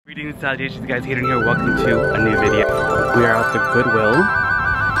Greetings, salutations, guys. Hadrian here. Welcome to a new video. We are at the Goodwill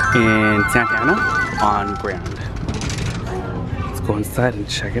in Santa Ana on Grand. Let's go inside and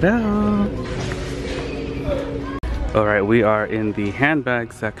check it out. Alright, we are in the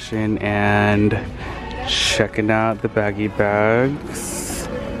handbag section and checking out the baggy bags.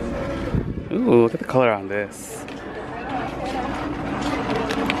 Ooh, look at the color on this.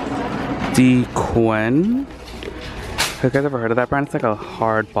 Dequin. Have you guys ever heard of that brand? It's like a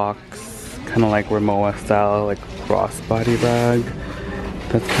hard box, kind of like Rimowa style, like crossbody bag.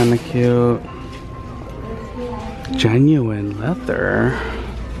 That's kind of cute. Genuine leather.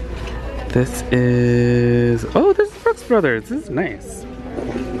 This is, oh, this is Brooks Brothers. This is nice.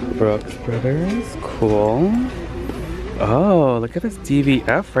 Brooks Brothers, cool. Oh, look at this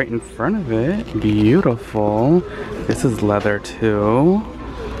DVF right in front of it. Beautiful. This is leather too.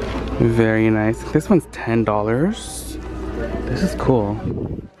 Very nice. This one's $10. This is cool.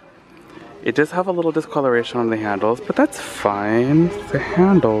 It does have a little discoloration on the handles, but that's fine. It's the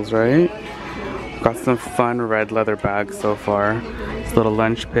handles, right? Got some fun red leather bags so far. This little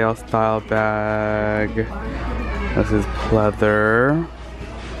lunch pail style bag. This is pleather.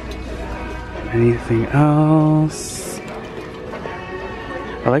 Anything else?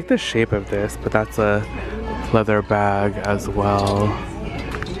 I like the shape of this, but that's a leather bag as well.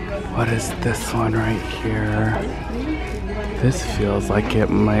 What is this one right here? This feels like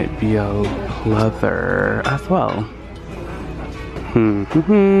it might be a leather as well.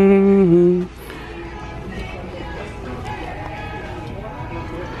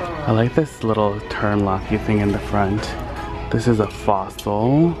 I like this little turn locky thing in the front. This is a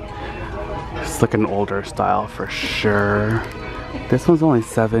Fossil. It's like an older style for sure. This one's only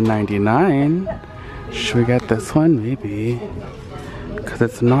 $7.99. Should we get this one? Maybe. Because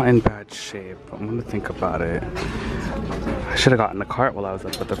it's not in bad shape. I'm gonna think about it. I should have gotten the cart while I was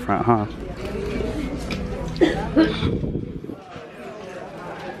up at the front, huh?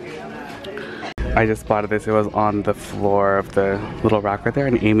 I just spotted this. It was on the floor of the little rack right there,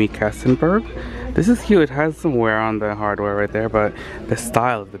 an Amy Kessenberg. This is cute. It has some wear on the hardware right there, but the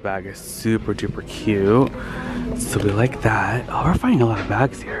style of the bag is super duper cute. So we like that. Oh, we're finding a lot of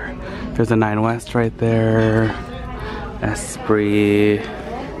bags here. There's a 9 West right there. Esprit.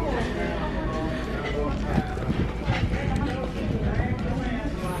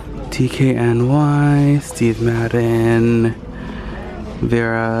 TKNY, Steve Madden,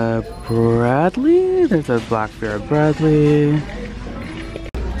 Vera Bradley. There's a black Vera Bradley.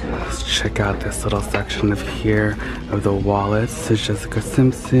 Let's check out this little section of here of the wallets. This is Jessica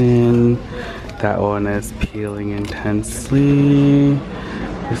Simpson. That one is Peeling Intensely.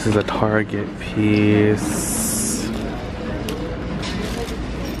 This is a Target piece.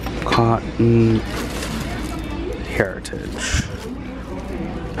 Cotton Heritage.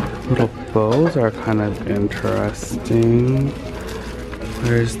 Little bows are kind of interesting.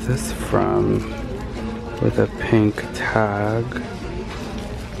 Where's this from? With a pink tag.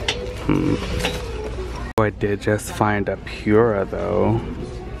 Oh, I did just find a Pura though.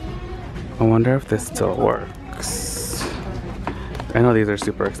 I wonder if this still works. I know these are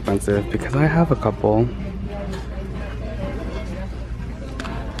super expensive because I have a couple.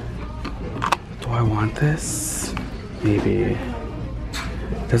 Do I want this? Maybe.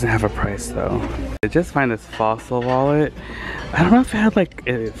 Doesn't have a price though. I just find this Fossil wallet. I don't know if it had like,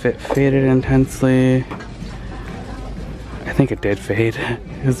 if it faded intensely. I think it did fade.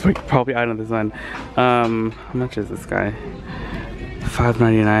 It's like probably out of the sun. How much is this guy?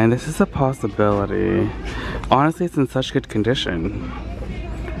 $5.99. This is a possibility. Honestly, it's in such good condition.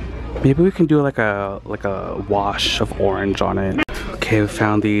 Maybe we can do like a wash of orange on it. Okay, we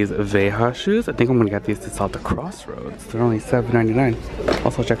found these Veja shoes. I think I'm gonna get these to sell at the Crossroads. They're only $7.99.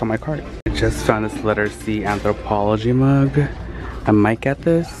 Also check out my cart. I just found this letter C Anthropology mug. I might get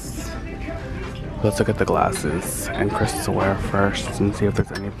this. Let's look at the glasses and crystalware first and see if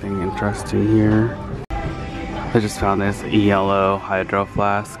there's anything interesting here. I just found this yellow hydro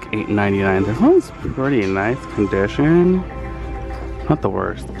flask, $8.99. This one's pretty nice condition. Not the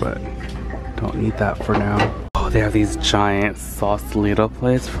worst, but don't need that for now. Oh, they have these giant Sausalito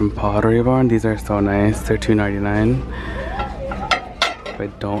plates from Pottery Barn. These are so nice. They're $2.99. I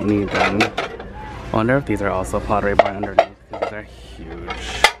don't need them. I wonder if these are also Pottery Barn underneath, because these are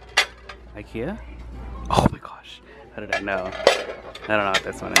huge. IKEA? Oh my gosh. How did I know? I don't know what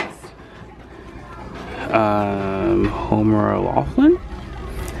this one is. Homer Laughlin?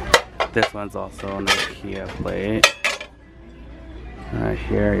 This one's also an IKEA plate. Right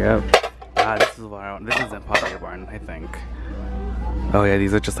here, yep. Ah, this is what I want. This is in Pottery Barn, I think. Oh yeah,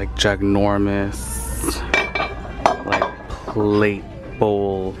 these are just like ginormous, like plate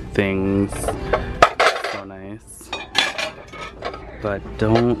bowl things. So nice. But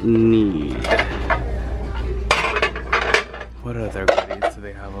don't need. What other goodies do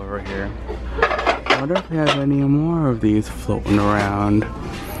they have over here? I wonder if they have any more of these floating around.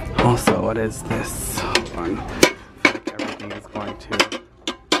 Also, what is this? Hold on. I feel like everything is going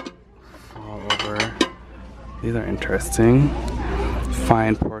to fall over. These are interesting.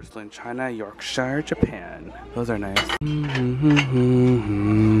 Fine porcelain china, Yorkshire, Japan. Those are nice.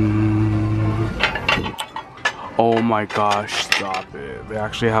 Oh my gosh, stop it. They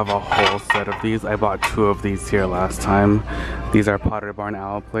actually have a whole set of these. I bought 2 of these here last time. These are Pottery Barn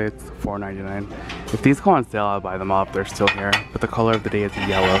owl plates, $4.99. If these go on sale, I'll buy them up. They're still here. But the color of the day is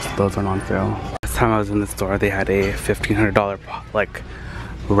yellow, so those aren't on sale. Last time I was in the store, they had a $1,500 like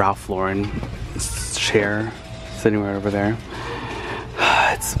Ralph Lauren chair sitting right over there.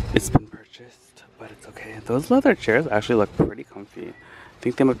 It's been purchased, but it's okay. Those leather chairs actually look pretty comfy. I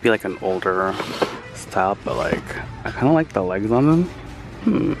think they might be like an older style, but like I kind of like the legs on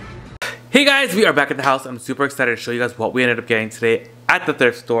them. Hey guys, we are back at the house. I'm super excited to show you guys what we ended up getting today at the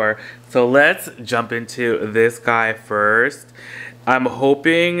thrift store. So let's jump into this guy first. I'm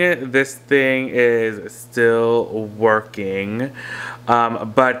hoping this thing is still working,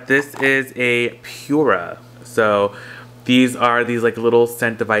 but this is a Pura. So these are these like little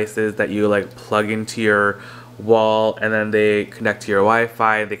scent devices that you like plug into your wall, and then they connect to your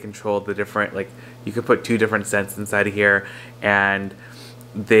Wi-Fi. They control the different, like you could put 2 different scents inside of here, and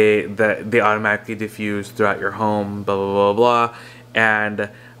they automatically diffuse throughout your home, blah blah blah blah. And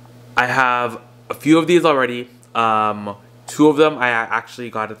I have a few of these already. 2 of them I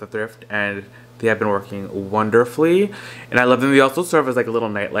actually got at the thrift, and they have been working wonderfully, and I love them. They also serve as like little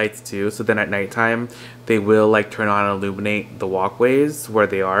night lights too, so then at nighttime they will like turn on and illuminate the walkways where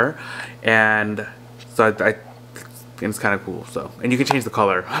they are, and so it's kind of cool. So, and you can change the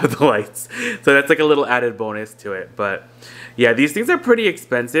color of the lights, so that's like a little added bonus to it. But yeah, these things are pretty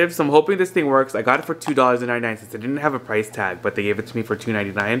expensive, so I'm hoping this thing works. I got it for $2.99. I didn't have a price tag, but they gave it to me for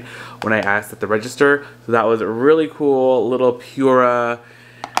 $2.99 when I asked at the register. So that was a really cool little Pura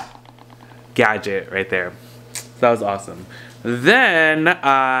gadget right there. So that was awesome. Then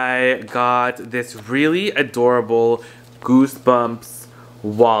I got this really adorable Goosebumps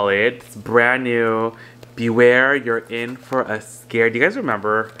wallet. It's brand new. Beware, you're in for a scare. Do you guys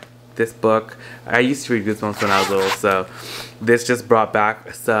remember this book? I used to read Goosebumps when I was little, so this just brought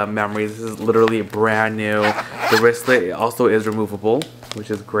back some memories. This is literally brand new. The wristlet also is removable, which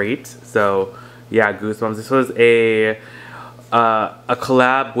is great. So yeah, Goosebumps. This was a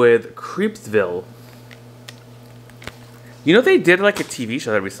collab with Creepsville. You know, they did like a TV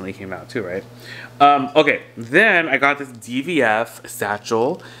show that recently came out too, right? Okay, then I got this DVF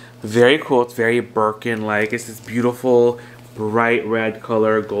satchel. Very cool. It's very Birkin-like. It's this beautiful bright red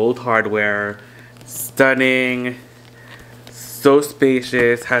color, gold hardware. Stunning. So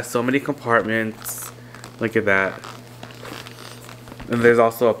spacious. Has so many compartments. Look at that. And there's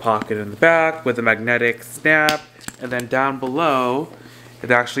also a pocket in the back with a magnetic snap. And then down below,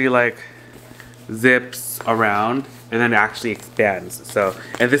 it actually like zips around and then it actually expands. So,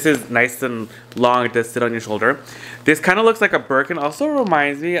 and this is nice and long. It does sit on your shoulder. This kind of looks like a Birkin. Also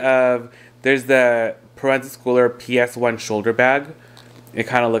reminds me of, there's the Parenthesis Schooler PS1 shoulder bag. It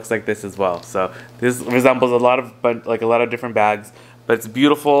kind of looks like this as well. So this resembles a lot of different bags, but it's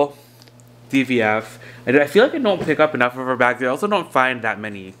beautiful. DVF. And I feel like I don't pick up enough of her bags. I also don't find that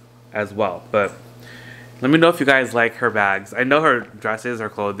many as well, but let me know if you guys like her bags. I know her dresses, her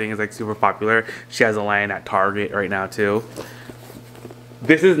clothing is like super popular. She has a line at Target right now too.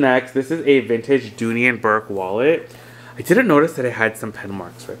 This is next. This is a vintage Dooney and Bourke wallet. I didn't notice that it had some pen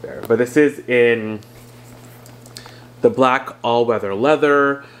marks right there, but this is in the black all-weather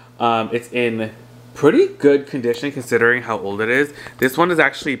leather. It's in pretty good condition considering how old it is. This one is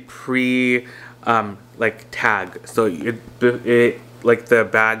actually pre like tag, so it like the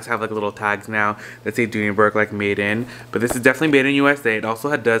bags have like little tags now that say Dooney and Bourke like made in, but this is definitely made in USA. It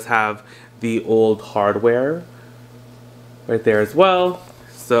also does have the old hardware right there as well.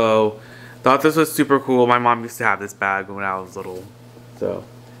 So thought this was super cool. My mom used to have this bag when I was little, so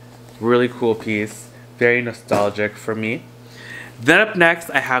really cool piece, very nostalgic for me. Then up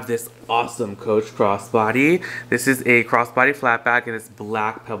next, I have this awesome Coach crossbody. This is a crossbody flat back and it's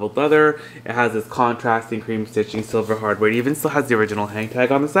black pebbled leather. It has this contrasting cream stitching, silver hardware. It even still has the original hang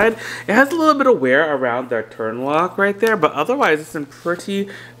tag on the side. It has a little bit of wear around the turn lock right there, but otherwise it's in pretty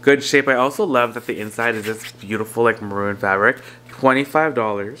good shape. I also love that the inside is this beautiful like maroon fabric.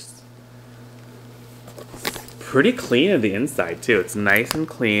 $25. Pretty clean on the inside too. It's nice and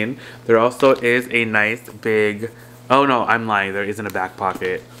clean. There also is a nice big Oh no, I'm lying. There isn't a back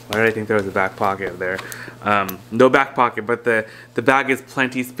pocket. Why did I think there was a back pocket there? No back pocket, but the bag is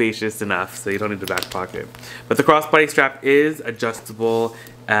plenty spacious enough, so you don't need a back pocket. But the crossbody strap is adjustable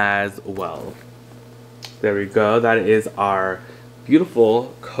as well. There we go. That is our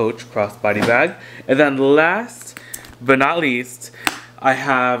beautiful Coach crossbody bag. And then last but not least, I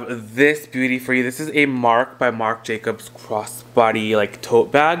have this beauty for you. This is a Marc by Marc Jacobs crossbody like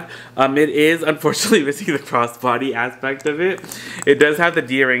tote bag. It is unfortunately missing the crossbody aspect of it. It does have the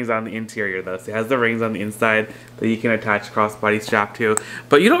D-rings on the interior though. So it has the rings on the inside that you can attach crossbody strap to.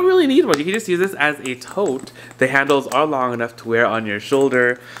 But you don't really need one. You can just use this as a tote. The handles are long enough to wear on your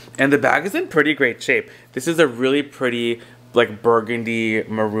shoulder. And the bag is in pretty great shape. This is a really pretty like burgundy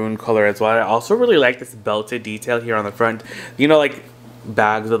maroon color as well. I also really like this belted detail here on the front. You know, like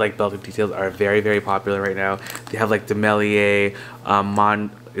bags with like belted details are very popular right now. They have like Demelier,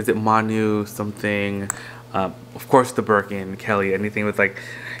 is it Manu something, of course the Birkin, Kelly, anything with like,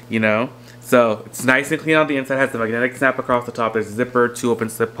 you know. So it's nice and clean on the inside. Has the magnetic snap across the top. There's a zipper, 2 open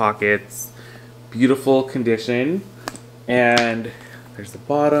slip pockets, beautiful condition. And there's the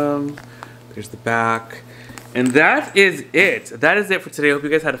bottom, there's the back. And that is it. That is it for today. I hope you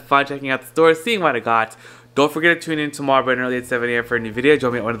guys had fun checking out the store, seeing what I got. Don't forget to tune in tomorrow bright and early at 7 a.m. for a new video.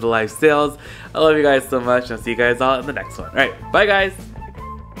 Join me at one of the live sales. I love you guys so much, and I'll see you guys all in the next one. Alright, bye guys!